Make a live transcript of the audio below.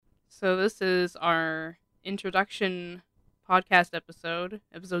So this is our introduction podcast episode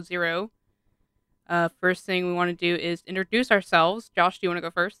 0. First thing we want to do is introduce ourselves. Josh, do you want to go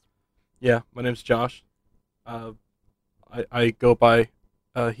first? Yeah, my name's Josh. Uh, I go by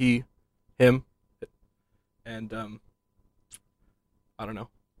he, him, and I don't know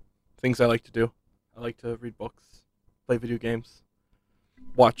things I like to do. I like to read books, play video games,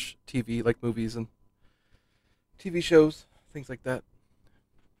 watch TV like movies and TV shows, things like that.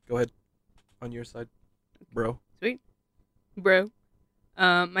 Go ahead, on your side, bro. Sweet. Bro.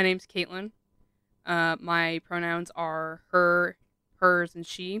 My name's Caitlin. My pronouns are her, hers, and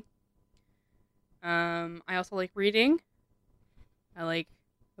she. I also like reading. I like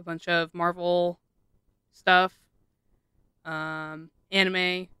a bunch of Marvel stuff. Anime.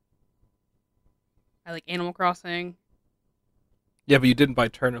 I like Animal Crossing. Yeah, but you didn't buy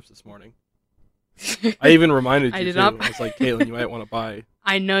turnips this morning. I even reminded I you did too. not. I was like, Caitlin, you might want to buy.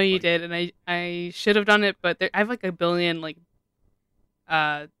 I know you Like, did, and I should have done it, but I have like a billion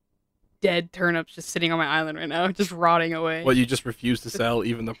uh dead turnips just sitting on my island right now, just rotting away. what you just refuse to sell,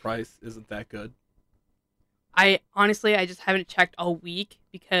 even the price isn't that good. I honestly I just haven't checked all week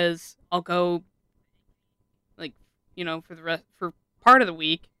because I'll go like for part of the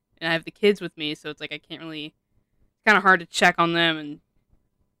week, and I have the kids with me, so it's like I can't really. It's kind of hard to check on them and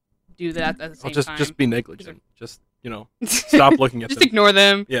do that at the I'll same just time. just be negligent. Just stop looking at Just them. ignore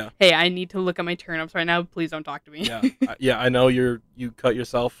them. Yeah, Hey, I need to look at my turnips right now. Please don't talk to me. yeah, yeah. I know you cut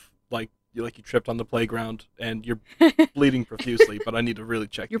yourself you tripped on the playground and you're bleeding profusely, but I need to really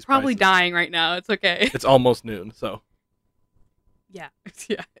check. You're these probably prices. dying right now. It's okay. It's almost noon, so Yeah.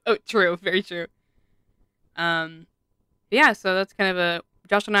 Yeah. Oh, true. Very true. Um, yeah. So that's kind of a.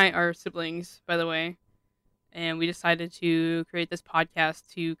 Josh and I are siblings, by the way, and we decided to create this podcast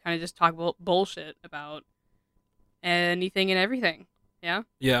to kind of just talk bullshit about anything and everything. Yeah.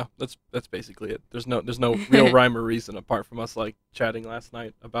 yeah, that's basically it. There's no real rhyme or reason apart from us like chatting last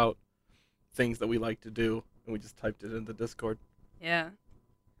night about things that we like to do, and we just typed it into Discord. Yeah.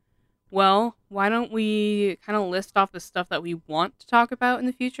 Well, why don't we kind of list off the stuff that we want to talk about in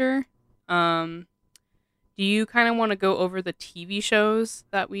the future? Um, do you kind of want to go over the TV shows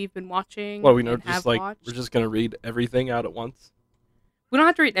that we've been watching Well, we know and just have like watched? we're just gonna read everything out at once. We don't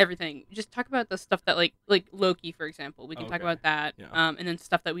have to read everything. Just talk about the stuff that like Loki, for example. We can talk Okay. about that. Yeah. And then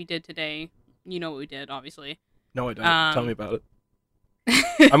stuff that we did today. You know what we did, obviously. No, I don't. Tell me Um, about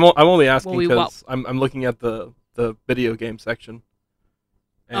it. I'm only asking we because I'm looking at the video game section,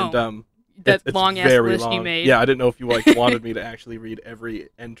 and Oh, it's that long ass very list long. you made. Yeah, I didn't know if you wanted me to actually read every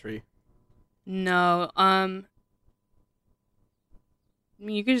entry. No. I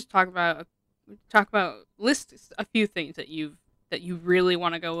mean, you could just talk about list a few things that you really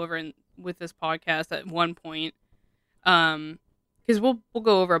want to go over with this podcast at one point. Because we'll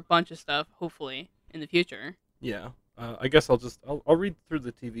go over a bunch of stuff hopefully in the future. Yeah, I guess I'll read through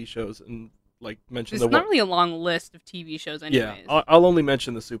the TV shows and like mention It's the not one. really a long list of TV shows, Yeah, anyways. I'll only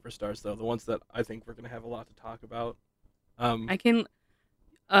mention the superstars though, the ones that I think we're gonna have a lot to talk about. I can.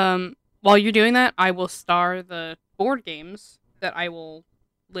 While you're doing that, I will star the board games that I will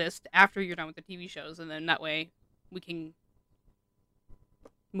list after you're done with the TV shows, and then that way we can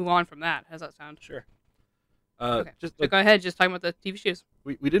move on from that. How's that sound? Sure. Okay. Just So go ahead, just talk about the TV shows.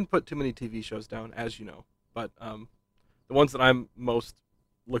 we didn't put too many TV shows down, as you know, but the ones that I'm most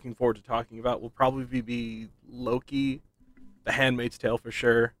looking forward to talking about will probably be Loki, The Handmaid's Tale for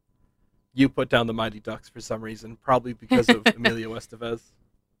sure. You put down The Mighty Ducks for some reason, probably because of Emilio Estevez.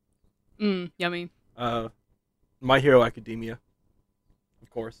 Yummy. My Hero Academia, of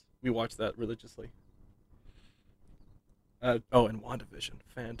course. We watch that religiously. And WandaVision,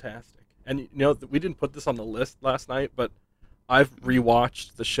 fantastic. And we didn't put this on the list last night, but I've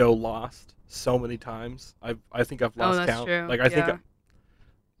rewatched the show Lost so many times. I think I've lost that's count. true. Like I think Yeah.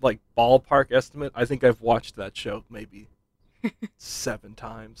 like ballpark estimate, I think I've watched that show maybe 7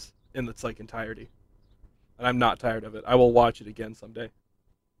 times in its like entirety. And I'm not tired of it. I will watch it again someday.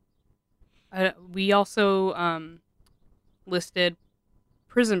 We also listed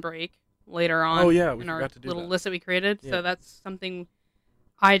Prison Break later on Oh yeah, we in our forgot to do little that. list that we created. Yeah. So that's something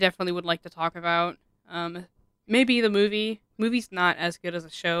I definitely would like to talk about. Maybe the movie. Movie's not as good as a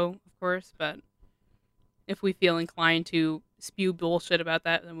show, of course, but if we feel inclined to spew bullshit about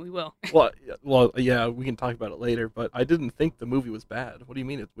that, then we will. Yeah, we can talk about it later. But I didn't think the movie was bad. What do you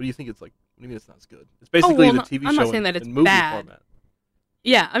mean? What do you think it's like? What do you mean it's not as good? It's basically well, the no, TV I'm show not saying that it's in movie bad. format.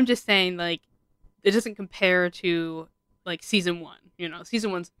 Yeah, I'm just saying like it doesn't compare to like season 1.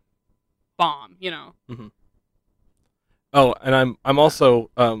 Season 1's bomb. Hmm. Oh, and I'm also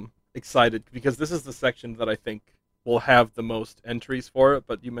excited because this is the section that I think will have the most entries for it.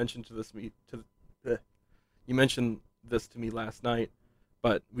 But you mentioned you mentioned this to me last night.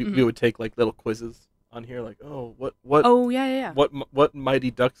 But we Mhm. would take like little quizzes on here, like, oh, what Oh yeah, what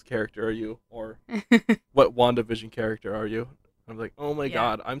Mighty Ducks character are you, or yeah, what WandaVision character are you? I'm like, oh my yeah.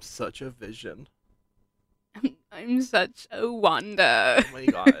 god, I'm such a Vision. I'm such a Wanda. Oh my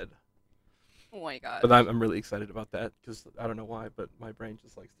god. Oh my gosh. But I'm really excited about that because I don't know why, but my brain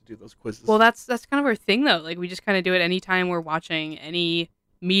just likes to do those Well, quizzes. that's kind of our thing though. Like we just kind of do it anytime we're watching any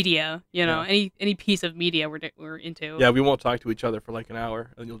media, Yeah. any piece of media we're into. Yeah, we won't talk to each other for like an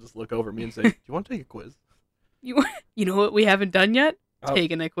hour, and you'll just look over at me and say, "Do you want to take a quiz?" You you know what we haven't done yet? Oh,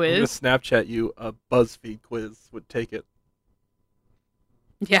 Taking a I'm gonna quiz. Snapchat you a BuzzFeed quiz. Would take it.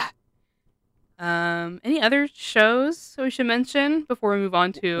 Yeah. Any other shows we should mention before we move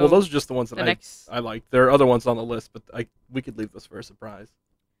on to Well, those are just the ones that the next? I like. There are other ones on the list, but we could leave this for a surprise.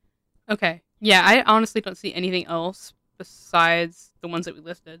 Okay. Yeah, I honestly don't see anything else besides the ones that we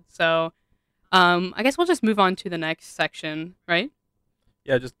listed. So, I guess we'll just move on to the next section, right?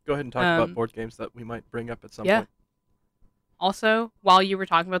 Yeah, just go ahead and talk about Um, board games that we might bring up at some yeah. point. Also, while you were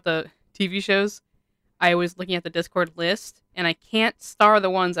talking about the TV shows, I was looking at the Discord list, and I can't star the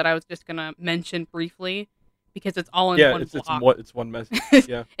ones that I was just gonna mention briefly because it's all in Yeah, one block. it's one message.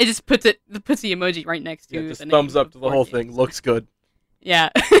 Yeah, It just puts the emoji right next to yeah, just the thumbs name up of to the board whole games. thing. Looks good. Yeah,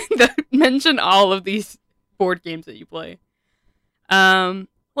 mention all of these board games that you play.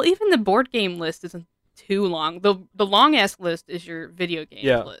 Well, even the board game list isn't too long. The long ass list is your video games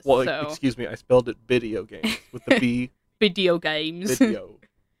Yeah. list. Well, So excuse me, I spelled it video games with the B. video games. Video.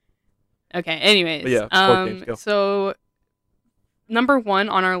 Okay. Anyways, But yeah, board games go. so number 1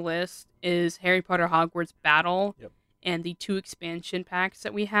 on our list is Harry Potter Hogwarts Battle, Yep. and the 2 expansion packs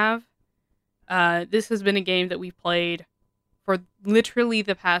that we have. This has been a game that we've played for literally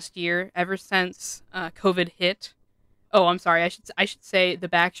the past year, ever since COVID hit. Oh, I'm sorry. I should say the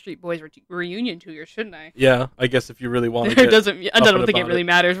Backstreet Boys reunion tour, shouldn't I? Yeah, I guess if you really want to There get doesn't. I up don't and think it about really it.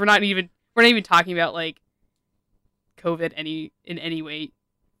 matters. We're not even talking about like COVID in any way,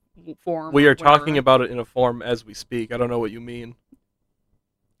 form. We or are talking whatever. about it in a form as we speak. I don't know what you mean.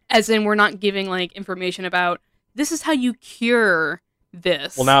 As in, we're not giving like information about this is how you cure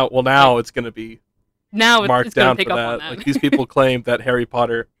this. Well, now it's going to be now marked it's going down to pick for up that. on that. Like these people claim that Harry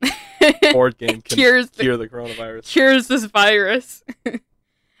Potter board game can cures cure the coronavirus. cures this virus.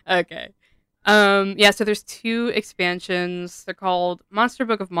 Okay. Yeah, so there's 2 expansions. They're called Monster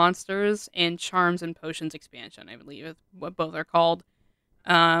Book of Monsters and Charms and Potions expansion, I believe is what both are called.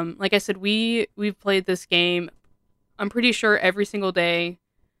 Like I said, we've played this game, I'm pretty sure, every single day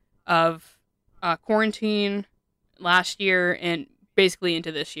of quarantine last year and basically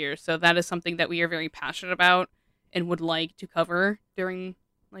into this year. So that is something that we are very passionate about and would like to cover during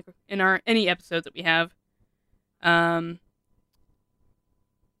like in our any episodes that we have.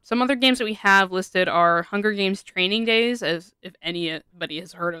 Some other games that we have listed are Hunger Games Training Days, as if anybody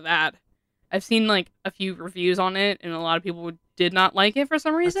has heard of that. I've seen like a few reviews on it, and a lot of people did not like it for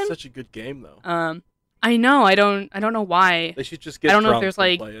some reason. That's such a good game, though. I know. I don't know why. They should just get I don't know if drunk there's, and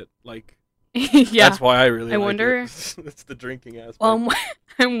like- play it. Like Yeah. that's why I really I like wonder- it. It's the drinking aspect. Well,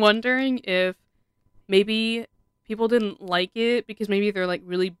 I'm wondering if maybe people didn't like it because maybe they're like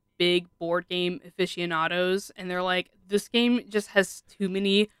really big board game aficionados, and they're like, this game just has too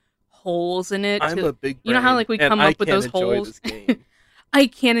many holes in it. I'm a big you know how, brain, like, we and come I up with can't those enjoy holes? This game. I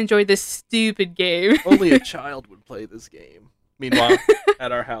can't enjoy this stupid game. Only a child would play this game. Meanwhile,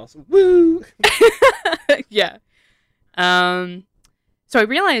 at our house, woo! Yeah. So I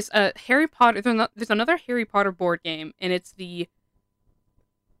realized Harry Potter. There's another Harry Potter board game, and it's the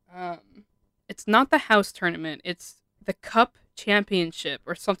it's not the house tournament. It's the Cup Championship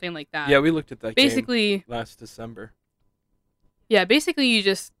or something like that. Yeah, we looked at that game basically, last December. yeah, basically you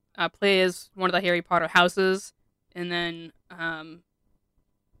just play as one of the Harry Potter houses, and then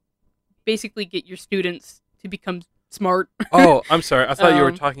basically get your students to become smart. Oh, I'm sorry. I thought you were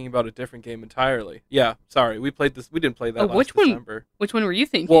Um, talking about a different game entirely. Yeah, sorry. We played this. We didn't play that Oh, last which one? December. Which one were you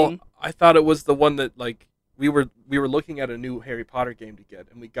thinking? Well, I thought it was the one that like we were looking at a new Harry Potter game to get,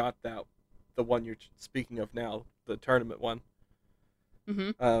 and we got that the one you're speaking of now, the tournament one.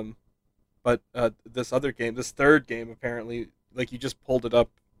 Mm-hmm. But this other game, this third game, apparently, like you just pulled it up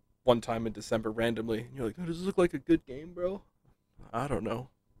one time in December randomly, and you're like, oh, "Does this look like a good game, bro?" I don't know.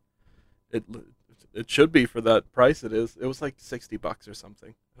 It should be for that price. It is. It was like $60 or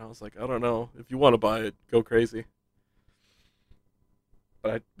something, and I was like, I don't know. If you want to buy it, go crazy.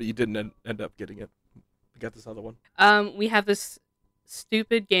 But you didn't end up getting it. We got this other one. We have this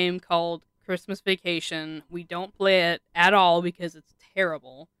stupid game called Christmas Vacation. We don't play it at all because it's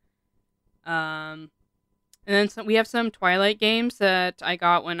terrible. And then we have some Twilight games that I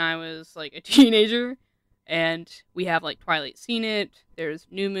got when I was like a teenager. And we have like Twilight Seen It. There's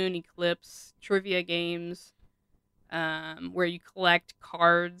New Moon Eclipse trivia games, where you collect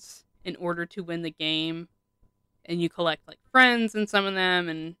cards in order to win the game, and you collect like friends in some of them,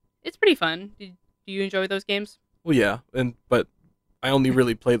 and it's pretty fun. Do you enjoy those games? Well, yeah, but I only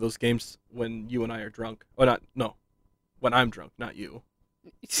really play those games when you and I are drunk. Oh, not no, when I'm drunk, not you.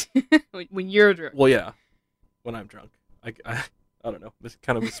 When you're drunk. Well, yeah, when I'm drunk. I don't know.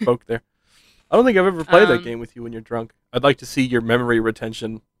 Kind of misspoke there. I don't think I've ever played that game with you when you're drunk. I'd like to see your memory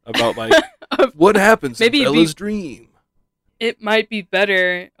retention about like what happens Maybe in Bella's dream. It might be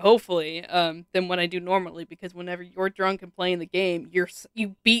better, hopefully, than what I do normally, because whenever you're drunk and playing the game,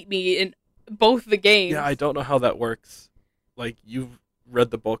 you beat me in both the games. Yeah, I don't know how that works. Like, you've read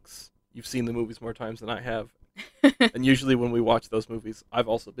the books, you've seen the movies more times than I have, and usually when we watch those movies, I've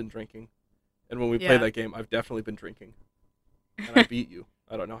also been drinking, and when we play that game, I've definitely been drinking, and I beat you.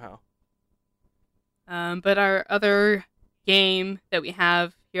 I don't know how. But our other game that we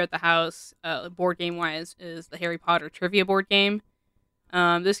have here at the house, board game wise, is the Harry Potter trivia board game.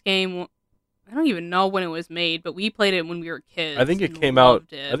 This game, I don't even know when it was made, but we played it when we were kids. I think it came out.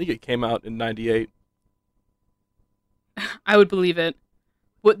 I think it came out in '98. I would believe it.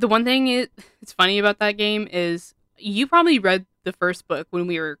 The one thing it's funny about that game is you probably read the first book when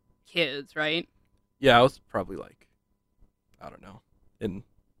we were kids, right? Yeah, I was probably like, I don't know, in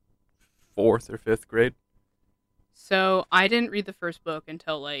 4th or 5th grade. So I didn't read the first book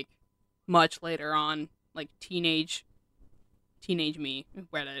until like much later on, like teenage me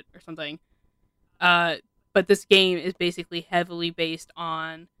read it or something. But this game is basically heavily based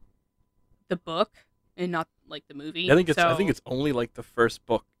on the book and not like the movie. I think it's only like the first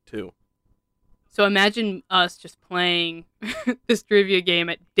book too. So imagine us just playing this trivia game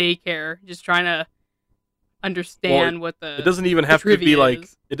at daycare, just trying to understand what the it doesn't even have to be like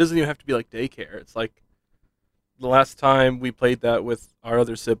is. It doesn't even have to be like daycare. It's like the last time we played that with our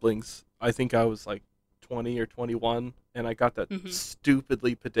other siblings, I think I was like 20 or 21, and I got that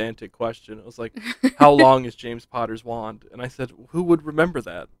stupidly pedantic question. It was like, how long is James Potter's wand? And I said, who would remember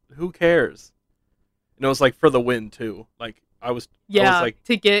that? Who cares? And it was like for the win too. Like I was like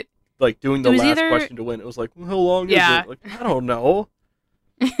to get like doing the last question to win. It was like, well, how long is it? Like, I don't know.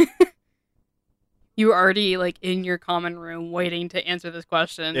 You were already like in your common room waiting to answer this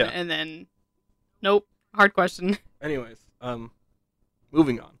question, and then nope, hard question. Anyways,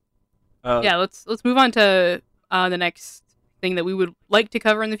 moving on. Let's move on to the next thing that we would like to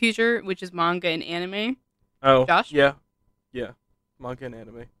cover in the future, which is manga and anime. Oh, Josh? Yeah, manga and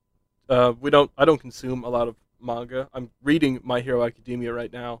anime. I don't consume a lot of manga. I'm reading My Hero Academia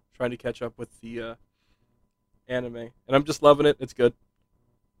right now, trying to catch up with the anime, and I'm just loving it. It's good.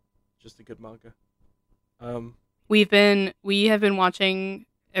 Just a good manga. We have been watching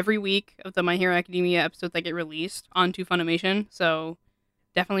every week of the My Hero Academia episodes that get released onto Funimation, so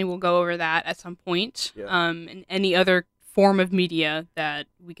definitely we'll go over that at some point. Yeah. And any other form of media that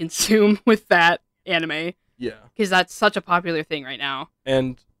we consume with that anime. Yeah. Because that's such a popular thing right now.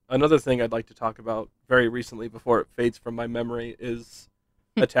 And another thing I'd like to talk about very recently before it fades from my memory is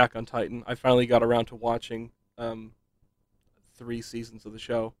Attack on Titan. I finally got around to watching 3 seasons of the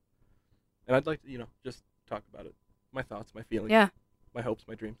show. And I'd like to, just talk about it. My thoughts, my feelings. Yeah. My hopes,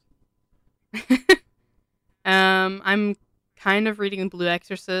 my dreams. I'm kind of reading Blue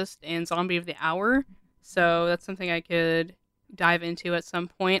Exorcist and Zombie of the Hour, so that's something I could dive into at some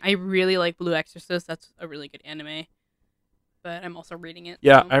point. I really like Blue Exorcist. That's a really good anime. But I'm also reading it.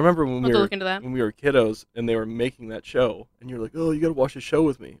 Yeah, so I remember when we look into that. when we were kiddos and they were making that show, and you're like, "Oh, you got to watch the show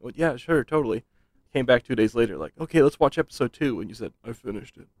with me." Well, yeah, sure, totally. Came back 2 days later, like, "Okay, let's watch episode 2," and you said, "I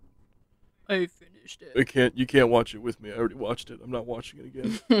finished it." You can't watch it with me. I already watched it. I'm not watching it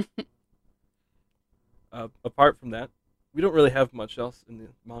again. Apart from that, we don't really have much else in the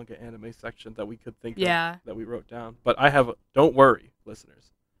manga anime section that we could think of that we wrote down. But don't worry,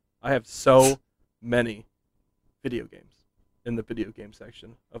 listeners. I have so many video games in the video game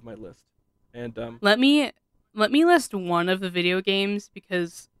section of my list. And let me list one of the video games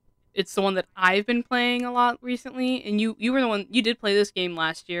because it's the one that I've been playing a lot recently, and you were the one, you did play this game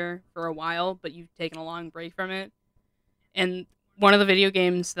last year for a while, but you've taken a long break from it. And one of the video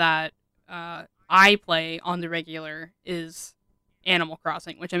games that I play on the regular is Animal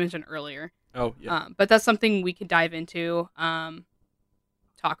Crossing, which I mentioned earlier. Oh, yeah. But that's something we could dive into,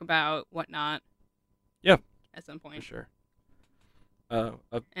 talk about, whatnot. Yeah. At some point. For sure.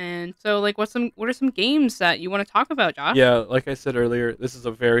 And so, like, what are some games that you want to talk about, Josh? Yeah, like I said earlier, this is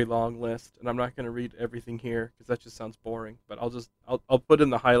a very long list, and I'm not going to read everything here because that just sounds boring. But I'll put in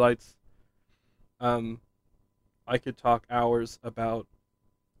the highlights. I could talk hours about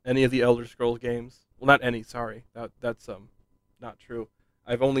any of the Elder Scrolls games. Well, not any. Sorry, that's not true.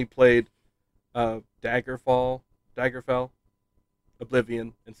 I've only played Daggerfall,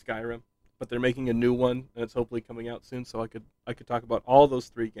 Oblivion, and Skyrim, but they're making a new one, and it's hopefully coming out soon. So I could talk about all those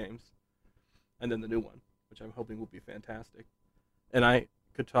 3 games, and then the new one, which I'm hoping will be fantastic. And I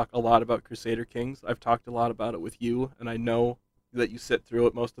could talk a lot about Crusader Kings. I've talked a lot about it with you, and I know that you sit through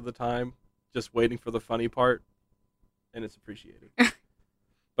it most of the time, just waiting for the funny part, and it's appreciated.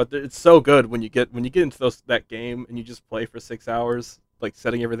 But it's so good when you get into that game and you just play for 6 hours, like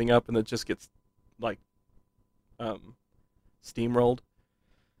setting everything up, and it just gets like steamrolled.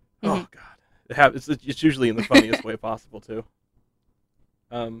 Oh god, it's usually in the funniest way possible too.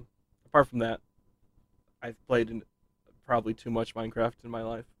 Apart from that, I've played probably too much Minecraft in my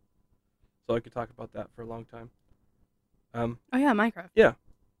life, so I could talk about that for a long time. Oh yeah, Minecraft. Yeah.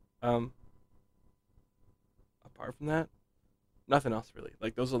 Apart from that, nothing else really.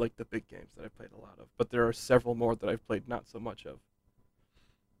 Like those are like the big games that I've played a lot of, but there are several more that I've played not so much of,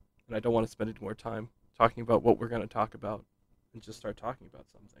 and I don't want to spend any more time talking about what we're going to talk about and just start talking about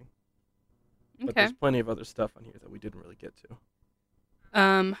something. Okay. But there's plenty of other stuff on here that we didn't really get to.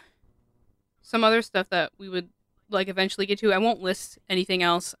 Some other stuff that we would like eventually get to. I won't list anything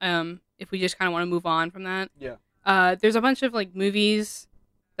else. If we just kind of want to move on from that. Yeah. There's a bunch of like movies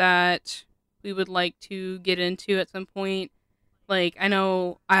that we would like to get into at some point. Like I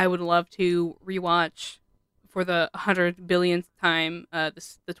know I would love to rewatch for the 100 billionth time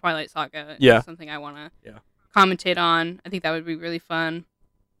the Twilight Saga. Yeah. It's something I want to Yeah. commentate on. I think that would be really fun.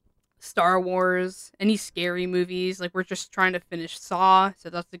 Star Wars, any scary movies. Like we're just trying to finish Saw,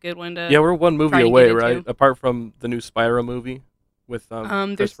 so that's a good one to. Yeah, we're one movie try to away, get into. right? Apart from the new Spyro movie with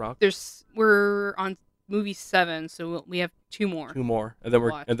Chris Rock. We're on movie 7, so we have 2 more. 2 more, and then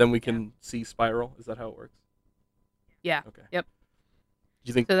watch. we can see Spiral. Is that how it works? Yeah. Okay. Yep. Do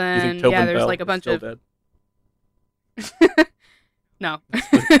you think? So then, do you think Tobin there's Bell like a is bunch still of. dead? No.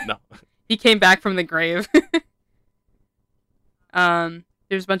 No. He came back from the grave.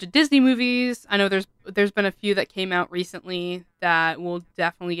 There's a bunch of Disney movies. I know there's been a few that came out recently that we'll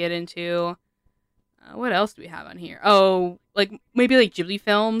definitely get into. What else do we have on here? Oh, like maybe like Ghibli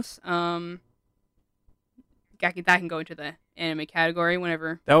films. That can go into the anime category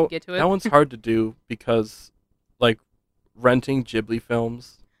whenever we get to it. That one's hard to do because, like, renting Ghibli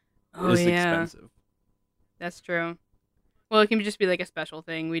films is expensive. That's true. Well, it can just be like a special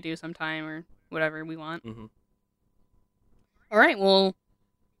thing we do sometime or whatever we want. Mm-hmm. All right. Well,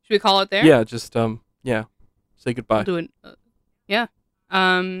 should we call it there? Yeah. Just say goodbye. We'll do it. Yeah.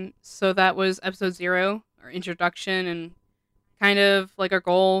 So that was episode 0, our introduction, and kind of like our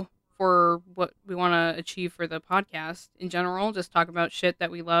goal for what we want to achieve for the podcast in general. Just talk about shit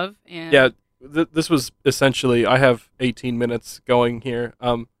that we love. And yeah. This was essentially. I have 18 minutes going here.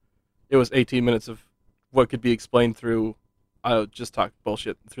 It was 18 minutes of what could be explained through. I just talk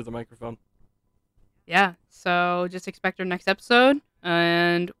bullshit through the microphone. Yeah, so just expect our next episode,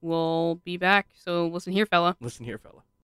 and we'll be back. So listen here, fella. Listen here, fella.